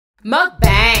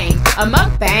Mukbang, a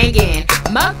mukbangin',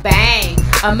 mukbang,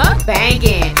 a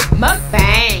mukbangin',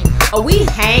 mukbang. Oh, we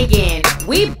hangin',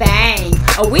 we bang,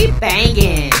 oh, we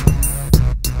bangin'.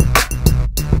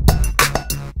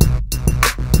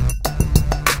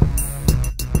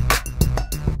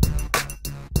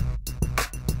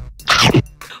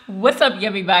 What's up,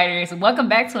 Yummy Biters? Welcome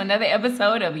back to another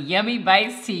episode of Yummy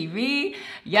Bites TV.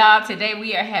 Y'all, today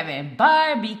we are having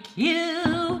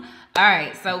barbecue. All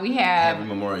right, so we have... Happy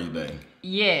Memorial Day.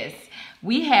 Yes.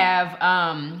 We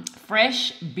have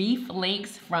fresh beef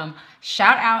links from...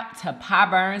 Shout out to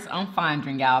Pyburn'S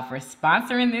Fondren, y'all, for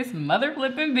sponsoring this mother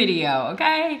flipping video,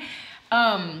 okay?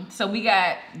 So we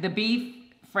got the beef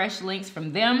fresh links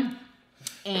from them.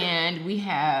 And we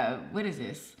have... What is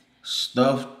this?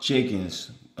 Stuffed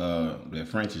chickens that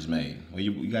French's made. Well,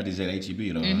 you got these at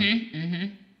HEB, though, huh?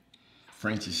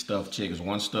 French's stuffed chickens.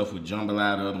 One stuffed with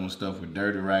jambalaya, the other one stuffed with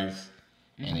dirty rice.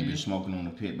 And they been smoking on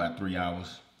the pit about 3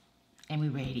 hours. And we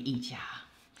ready to eat, y'all.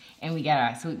 And we got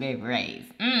our sweet baby rays.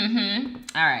 All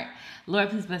right. Lord,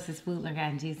 please bless this food, Lord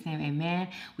God, in Jesus' name, amen.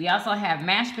 We also have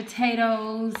mashed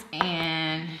potatoes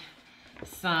and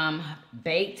some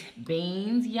baked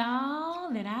beans,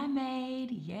 y'all, that I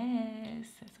made. Yes,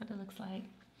 that's what it looks like.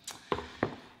 All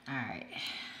right.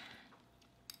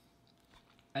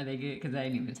 Are they good? Because I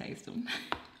didn't even taste them.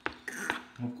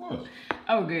 Of course.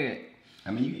 Oh, good.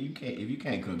 I mean, you can't, if you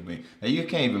can't cook beans, now you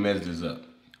can't even mess this up.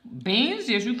 Beans?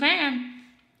 Yes, you can.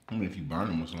 I mean, if you burn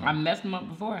them or something. I messed them up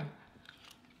before.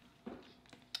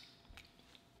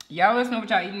 Y'all let us know what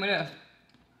y'all eating with us.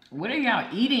 What are y'all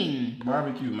eating?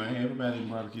 Barbecue, man. Everybody eat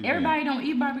barbecue. Everybody don't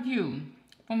eat barbecue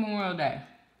for Memorial Day.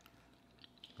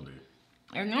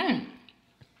 And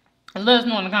let us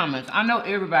know in the comments. I know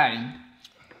everybody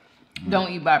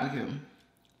don't eat barbecue.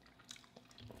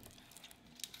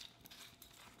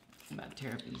 I'm about to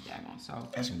tear up these daggone sauce.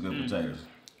 That's some good potatoes.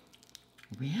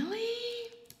 Really?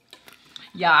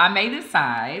 Yeah, I made the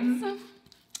sides.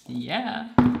 Yeah.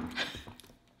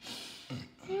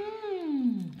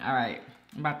 All right,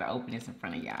 I'm about to open this in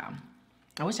front of y'all.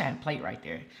 I wish I had a plate right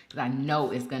there, because I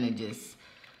know it's gonna just...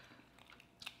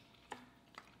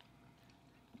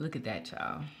 Look at that,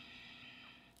 y'all.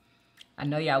 I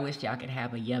know y'all wish y'all could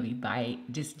have a yummy bite.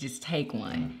 Just take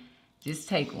one. Just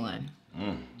take one.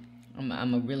 I'm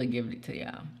gonna really give it to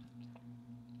y'all.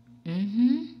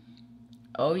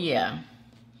 Oh, yeah.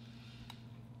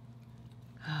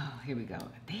 Oh, here we go.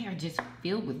 They are just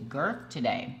filled with girth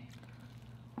today.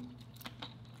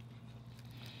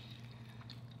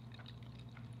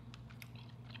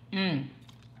 Man,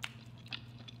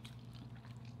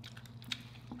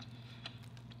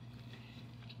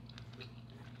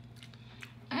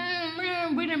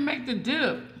 we didn't make the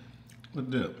dip. What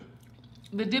dip?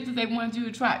 The dip that they wanted you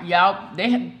to try. Y'all,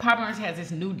 Pyburn'S has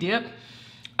this new dip.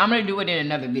 I'm gonna do it in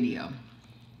another video.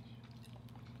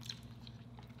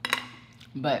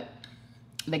 But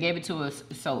they gave it to us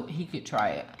so he could try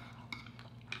it.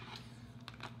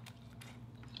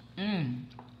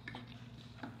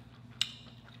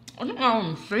 Look at all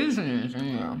them seasonings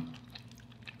in there.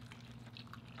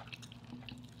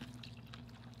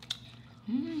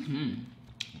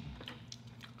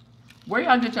 Where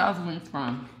y'all get y'all's links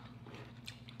from?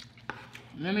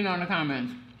 Let me know in the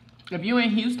comments. If you in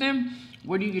Houston,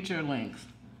 where do you get your links?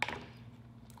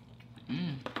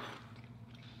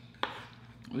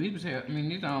 These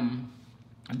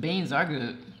beans are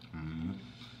good.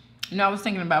 You know, I was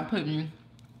thinking about putting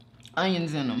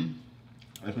onions in them.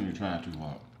 That's when you're trying too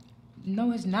hard.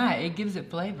 No, it's not. It gives it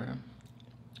flavor.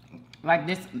 Like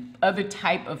this other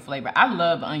type of flavor. I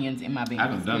love onions in my beans. I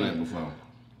haven't done that before.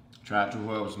 Try too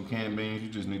hard with some canned beans. You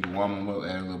just need to warm them up,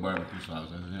 add a little barbecue sauce.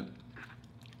 That's it.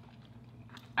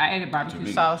 I added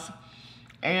barbecue sauce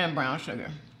and brown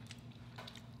sugar.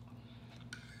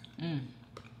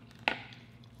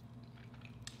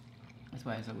 That's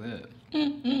why it's so good.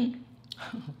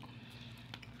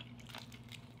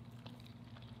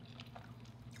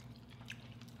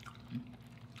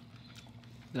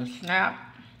 The snap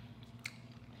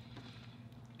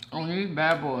on these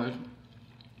bad boys.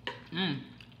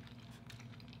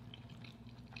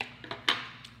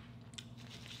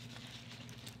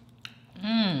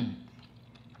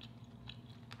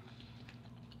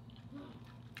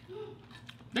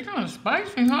 They're kind of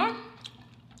spicy, huh?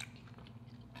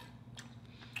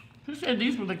 Who said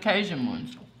these were the Cajun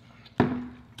ones?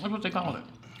 That's what they call it.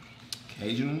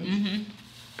 Cajun ones?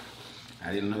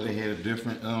 I didn't know they had a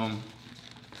different, that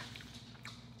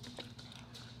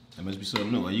must be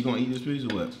something new. Are you gonna eat this piece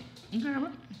or what? Okay,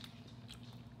 what?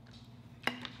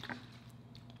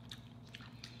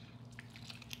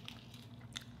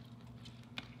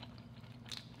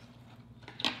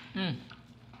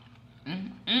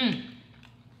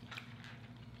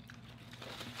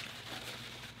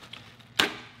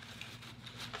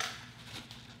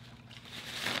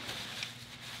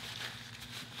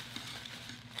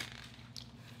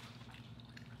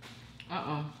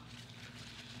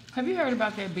 Have you heard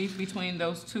about that beef between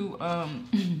those two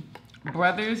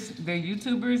brothers? They're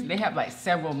YouTubers. They have like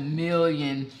several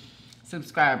million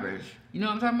subscribers. You know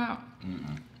what I'm talking about?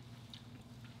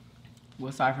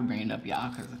 Well, sorry for bringing it up,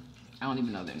 y'all, because I don't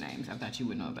even know their names. I thought you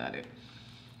would know about it.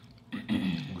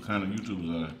 What kind of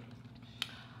YouTubers are they?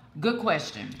 Good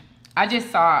question. I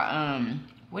just saw,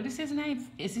 what is his name?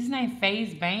 Is his name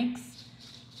FaZe Banks?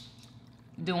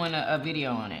 Doing a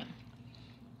video on it.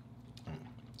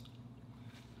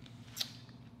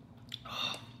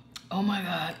 Oh my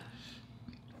God.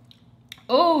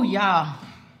 Oh, y'all.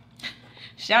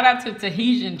 Shout out to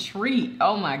Tahitian Treat.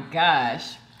 Oh my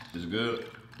gosh. It's good?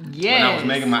 Yes. When I was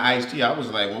making my iced tea, I was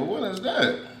like, well, what is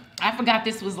that? I forgot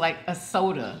this was like a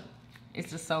soda.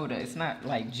 It's a soda. It's not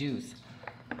like juice.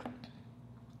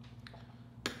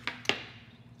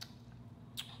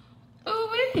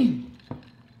 Ooh-wee.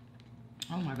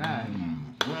 Oh my God.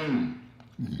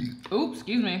 Oops,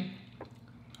 excuse me.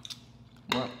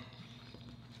 What?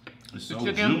 It's so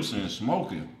juicy and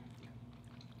smoky.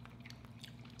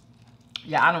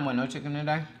 Yeah, I don't want no chicken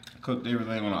today. Cooked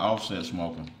everything on an offset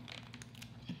smoker.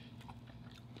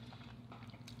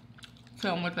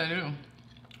 Tell them what they do.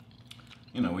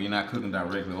 You know, when you're not cooking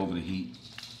directly over the heat.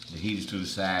 The heat is to the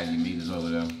side, your meat is over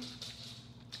there.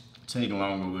 Take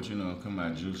longer, but you know, come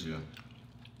out juicier.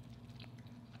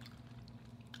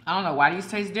 I don't know why these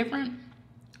taste different.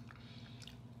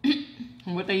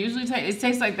 What they usually taste, it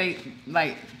tastes like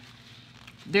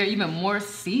they're even more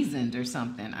seasoned or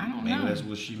something. I don't know. Maybe that's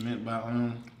what she meant by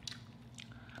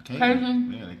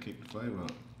Cajun? Yeah, they kicked the flavor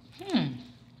up.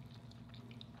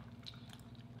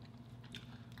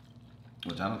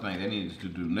 Which I don't think they needed to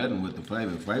do nothing with the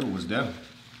flavor. The flavor was there.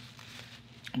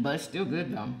 But it's still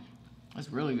good though. It's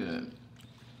really good.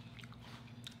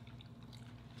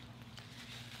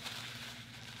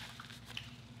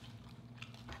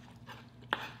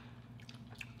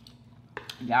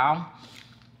 Y'all,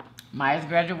 Maya's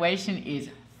graduation is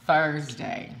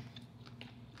Thursday.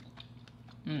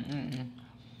 I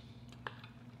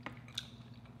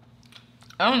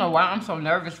don't know why I'm so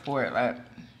nervous for it. Like,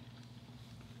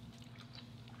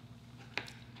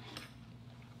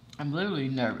 I'm literally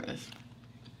nervous.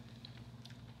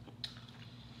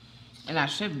 And I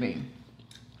should be.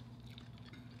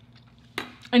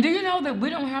 And do you know that we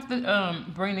don't have to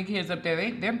bring the kids up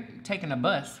there? They're taking a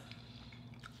bus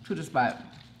to the spot.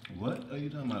 What are you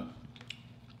talking about?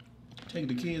 Take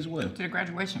the kids where? To the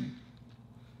graduation.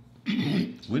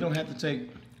 We don't have to take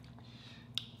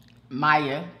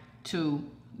Maya to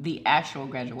the actual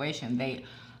graduation. They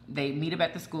meet up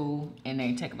at the school and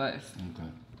they take a bus. Okay.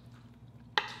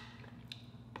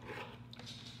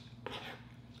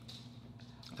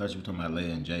 I thought you were talking about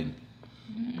Leia and Jaden.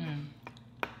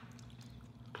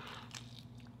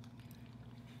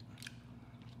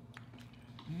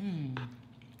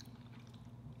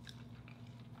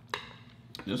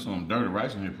 There's some dirty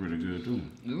rice in here pretty good too.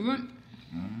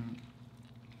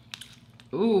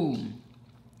 Ooh.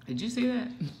 Did you see that?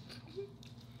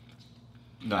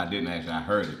 No, I didn't actually. I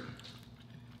heard it.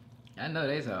 I know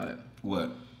they saw it.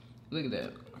 What? Look at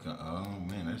that. Oh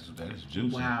man, that is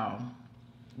juicy. Wow.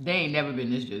 They ain't never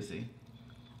been this juicy.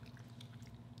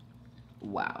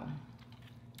 Wow.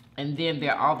 And then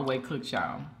they're all the way cooked,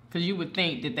 y'all. Because you would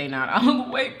think that they not all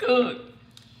the way cooked.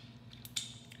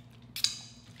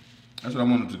 That's what I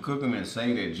wanted to cook them and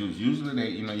save that juice. Usually they,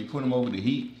 you know, you put them over the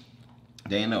heat,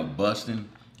 they end up busting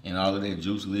and all of that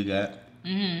juice we got.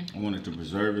 I wanted to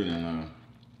preserve it and,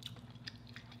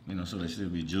 you know, so they still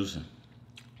be juicy.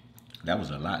 That was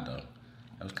a lot though.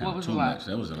 That was kind of too much.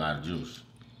 That was a lot of juice.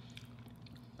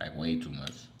 Like way too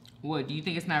much. What, do you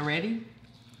think it's not ready?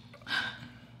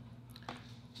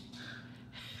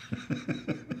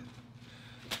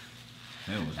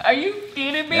 Are you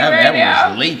kidding me right now? That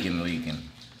was leaking.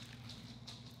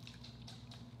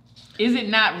 Is it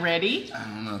not ready? I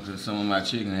don't know, because some of my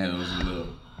chicken head was a little...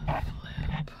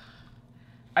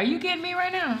 Are you kidding me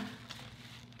right now?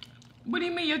 What do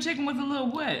you mean your chicken was a little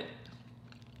wet?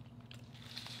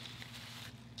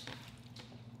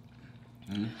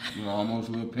 Almost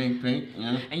a little pink,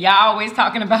 yeah. And y'all always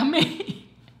talking about me.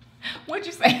 What'd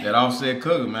you say? That offset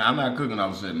cooking, man. I'm not cooking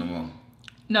offset no more.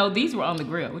 No, these were on the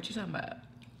grill. What you talking about?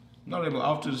 No, they were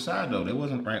off to the side though. They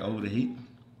wasn't right over the heat.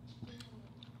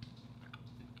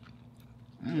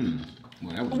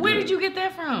 Well, that was Where good. did you get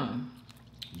that from?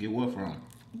 Get what from?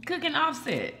 Cooking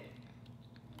offset.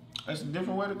 That's a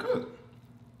different way to cook.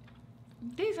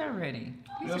 These are ready.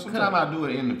 You know, sometimes I do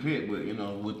it in the pit, but you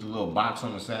know, with the little box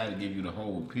on the side to give you the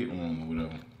whole pit room or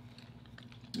whatever.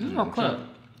 You gonna cook?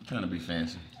 Trying to be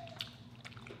fancy.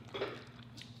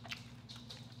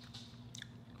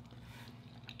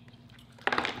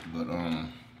 But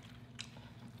I'm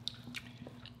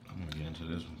gonna get into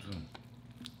this one too.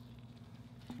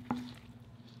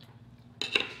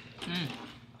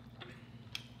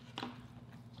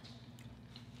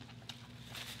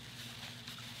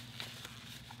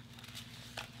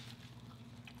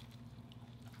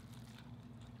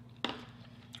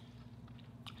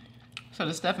 So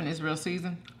the stuffing is real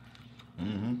seasoned?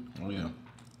 Oh yeah.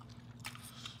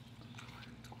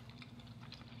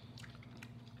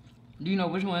 Do you know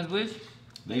which one's which?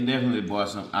 They definitely bought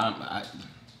some.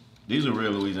 These are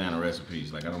real Louisiana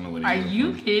recipes. Like I don't know what they are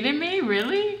you from. kidding me?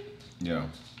 Really? Yeah.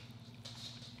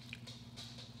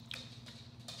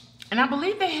 And I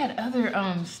believe they had other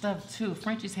stuff too.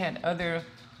 Frenchie's had other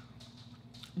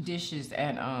dishes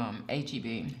at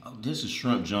HEB. Oh, this is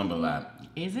shrimp jambalaya.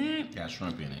 Is it? Got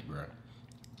shrimp in it, bro.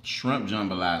 Shrimp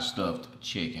jambalaya stuffed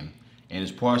chicken, and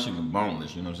it's partially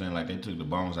boneless. You know what I'm saying? Like they took the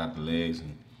bones out the legs,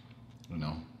 and you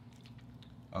know.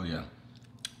 Oh yeah.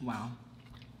 Wow.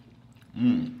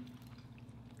 Mmm.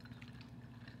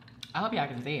 I hope y'all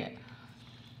can see it.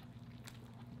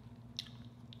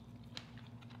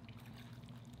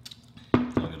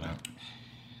 Look at that.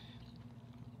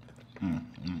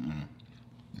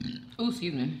 Ooh,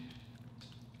 excuse me.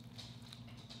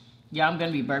 Yeah, I'm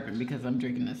gonna be burping because I'm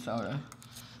drinking this soda.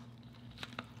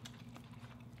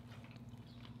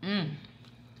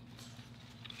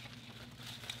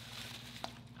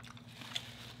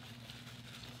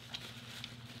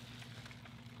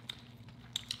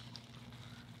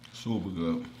 Super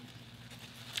good.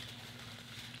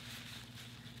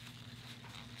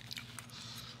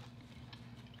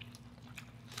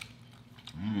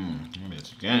 Look at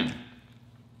this again.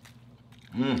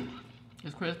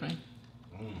 It's crispy.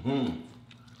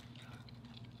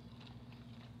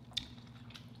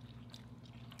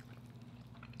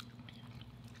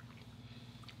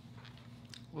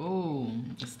 Ooh,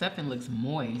 the stuffing looks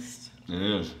moist. It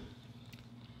is.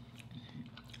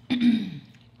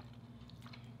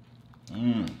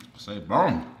 Say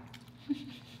bone.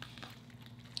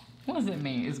 What does it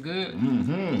mean? It's good?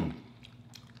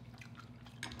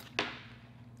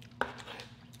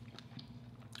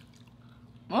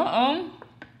 Uh-oh.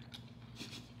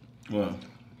 What?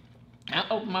 I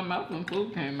opened my mouth when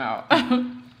food came out. Oh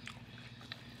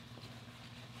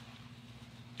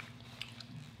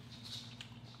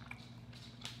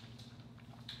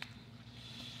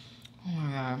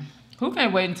my God. Who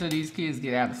can't wait until these kids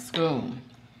get out of school?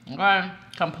 Okay?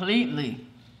 Completely.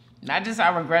 Not just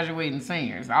our graduating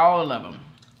seniors, all of them.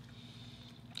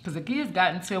 Because the kids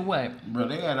got until what? Bro,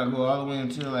 they gotta go all the way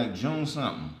until like June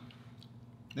something.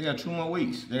 They got 2 more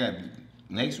weeks. They got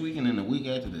next week and then the week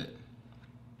after that.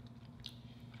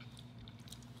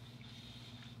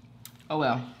 Oh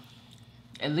well.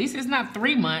 At least it's not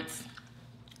 3 months.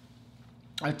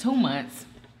 Or 2 months.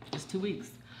 It's 2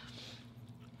 weeks.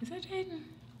 Is that Jaden?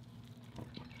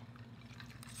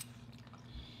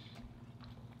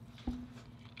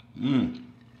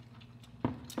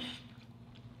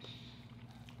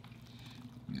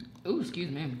 Ooh,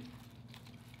 excuse me.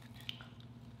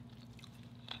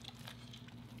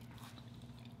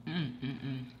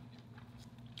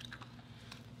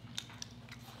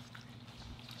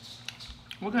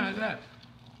 What kind is that?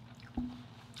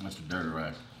 That's the dirty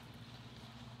rice.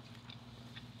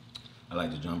 I like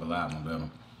the jambalaya one better.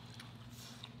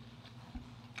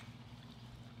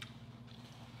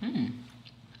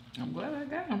 I'm glad I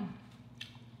got them.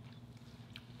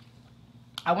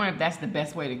 I wonder if that's the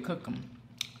best way to cook them,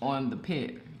 on the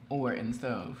pit or in the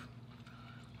stove.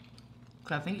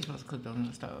 Cause I think you're supposed to cook those in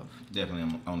the stove.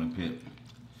 Definitely on the pit.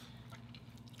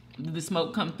 Did the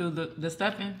smoke come through the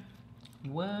stuffing?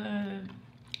 What?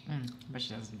 But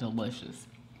that's delicious.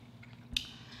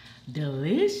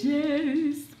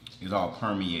 Delicious. It's all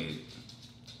permeated.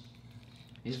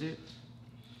 Is it?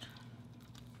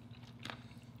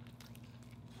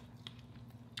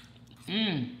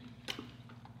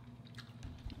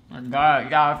 My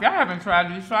God, y'all, if y'all haven't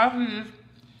tried these sausages,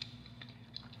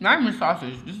 not even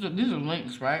sausage, these are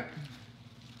links, right?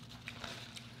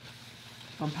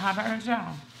 From Pyburn'S,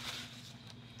 y'all.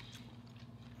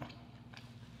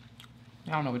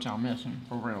 Y'all know what y'all missing,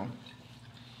 for real.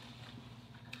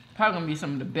 Probably gonna be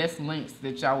some of the best links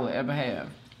that y'all will ever have.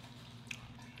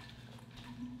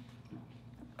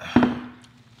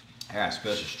 I got a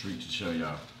special treat to show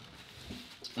y'all.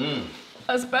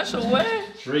 A special what?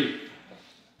 Treat.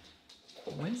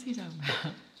 What is he talking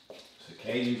about? It's a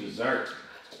Cajun dessert.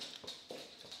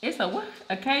 It's a what?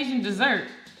 A Cajun dessert.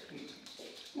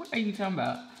 What are you talking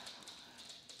about?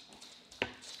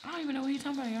 I don't even know what you're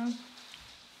talking about, y'all.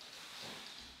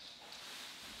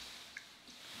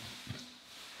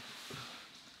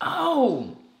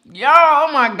 Oh, Yo, oh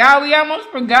my God, we almost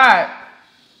forgot.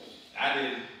 I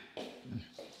didn't.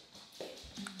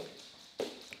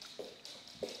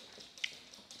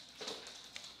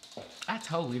 I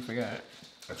totally forgot.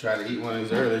 I tried to eat one of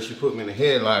these earlier. She put me in a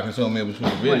headlock and told me it was for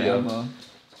the video. Whatever.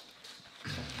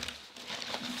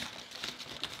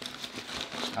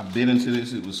 I bit into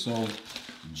this. It was so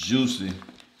juicy.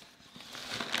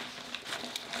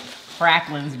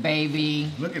 Cracklins,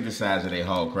 baby. Look at the size of their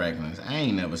hog cracklins. I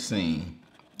ain't never seen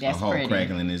That's a hog pretty.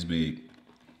 crackling this big.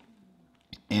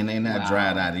 And they not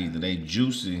dried out either. They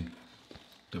juicy.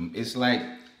 It's like,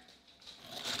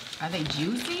 Are they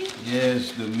juicy?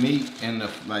 yes, the meat and the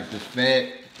fat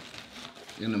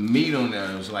and the meat on there.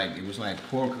 It was like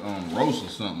pork on roast or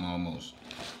something almost.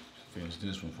 Feels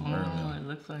this one from earlier. It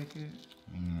looks like it.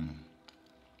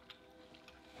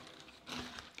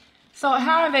 So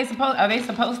how are they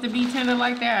supposed to be tender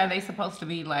like that? Or are they supposed to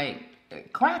be like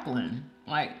crackling,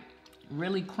 like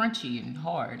really crunchy and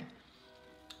hard?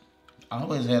 I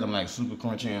always had them like super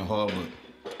crunchy and hard,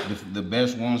 but the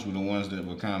best ones were the ones that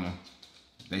were kind of,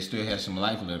 they still had some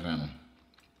life left in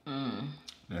them.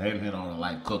 They hadn't had all the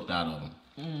life cooked out of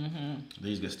them.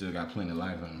 These guys still got plenty of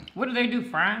life in them. What do they do,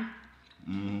 fry?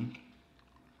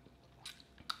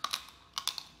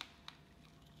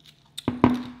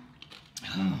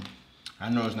 I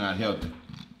know it's not healthy.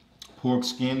 Pork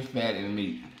skin, fat, and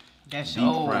meat. That's deep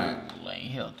fried.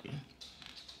 Ain't healthy.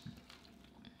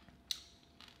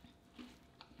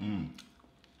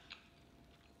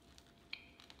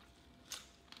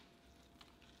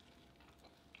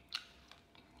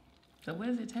 So what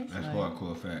does it taste That's like?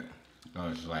 hardcore fat. Oh,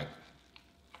 it's like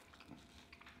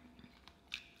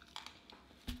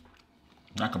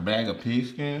a bag of pig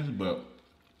skins, but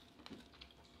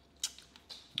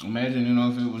imagine, you know,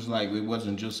 if it was like, it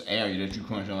wasn't just air that you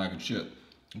crunch on like a chip,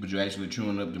 but you're actually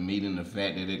chewing up the meat and the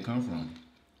fat that it come from.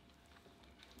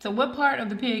 So what part of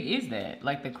the pig is that?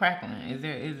 Like the crackling? Is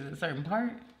it a certain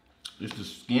part? It's the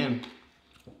skin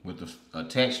with the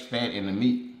attached fat and the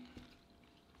meat.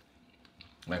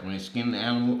 Like when they skin the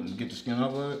animal and get the skin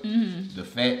off of it, the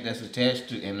fat that's attached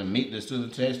to and the meat that's still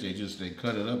attached, they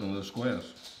cut it up in little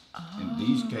squares. In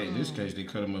this case, they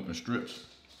cut them up in strips.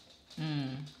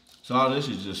 So all this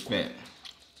is just fat.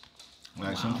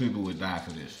 Like some people would die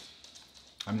for this.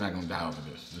 I'm not gonna die over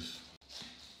this.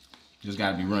 This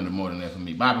gotta be running more than that for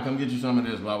me. Bobby, come get you some of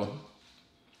this, Bobby.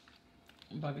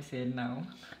 Bobby said no. I'm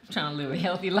trying to live a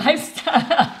healthy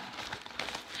lifestyle.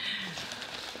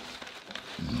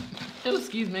 Oh,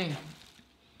 excuse me.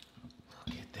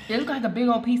 Look at that. It looks like a big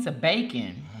old piece of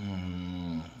bacon.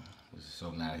 This is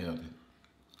so not healthy.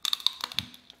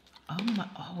 Oh my,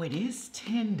 oh, it is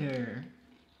tender.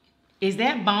 Is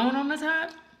that bone on the top?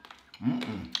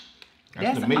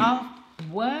 That's the meat. Off.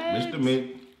 What? It's the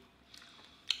meat.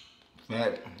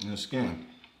 Fat and the skin.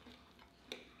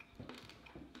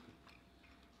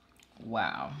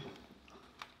 Wow.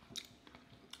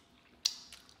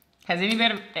 Has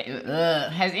anybody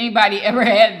ever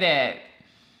had that?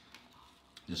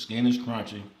 The skin is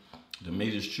crunchy. The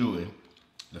meat is chewy.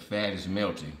 The fat is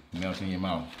melty. Melting in your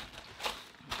mouth.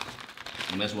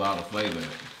 And that's where all the flavor is.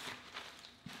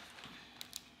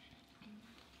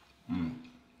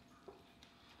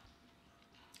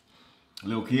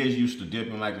 Little kids used to dip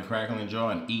in like a crackling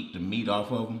jar and eat the meat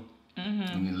off of them.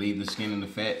 And then leave the skin and the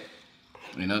fat.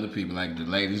 And other people, like the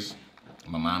ladies,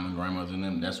 my mom and grandmothers and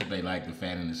them, that's what they like, the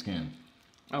fat and the skin.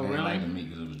 Oh, they really? didn't like the meat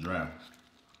because it was dry.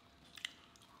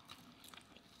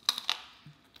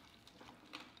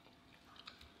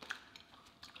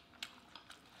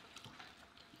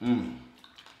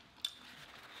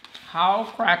 Hog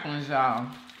Cracklins, y'all.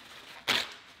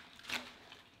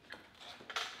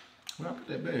 Where I put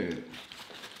that bag?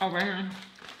 Over here.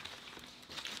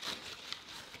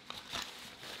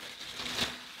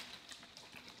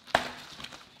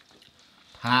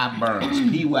 Pyburn'S,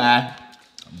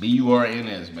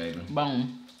 Pyburn's, baby.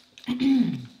 Boom.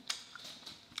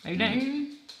 Are you done eating?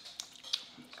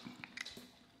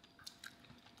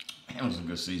 That was a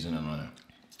good seasoning on it.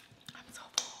 I'm so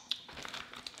full.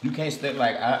 You can't step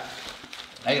like I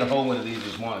ate a whole one of these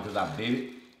this morning because I bit it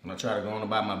and I tried to go on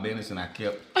about my business and I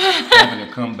kept having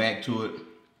to come back to it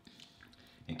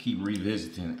and keep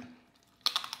revisiting it.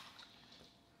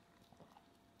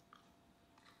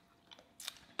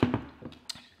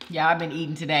 Y'all, I've been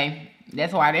eating today.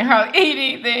 That's why I didn't hardly eat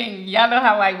anything. Y'all know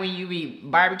how like when you be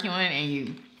barbecuing and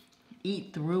you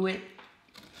eat through it?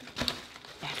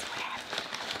 That's what happened.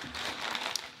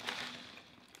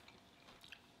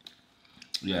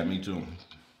 Yeah, me too.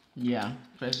 Yeah,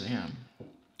 especially him.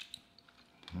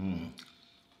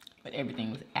 But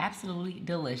everything was absolutely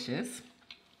delicious.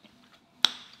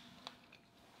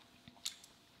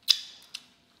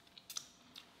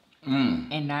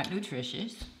 and not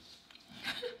nutritious.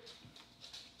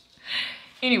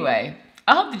 Anyway,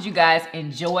 I hope that you guys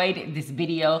enjoyed this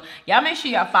video. Y'all make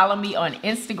sure y'all follow me on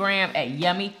Instagram at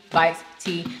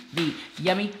YummyBitesTV.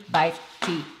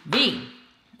 YummyBitesTV.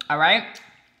 All right?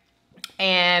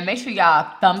 And make sure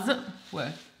y'all thumbs up.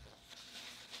 What?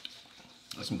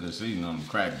 That's some good seasoning on the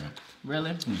crackling.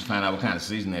 Really? You just find out what kind of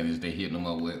seasoning that is they hitting them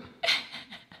up with.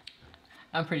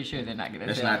 I'm pretty sure they're not gonna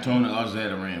That's tell not me. tuna or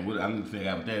Zatarain. I'm gonna figure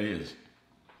out what that is.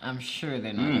 I'm sure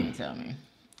they're not gonna tell me.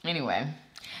 Anyway,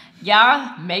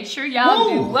 y'all make sure y'all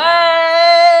do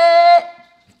what?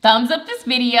 Thumbs up this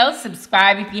video,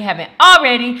 subscribe if you haven't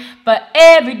already for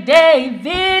everyday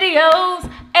videos,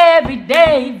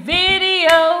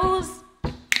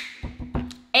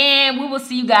 And we will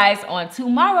see you guys on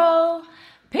tomorrow.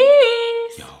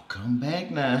 Peace. Y'all come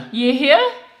back now. You hear?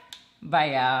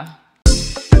 Bye, y'all.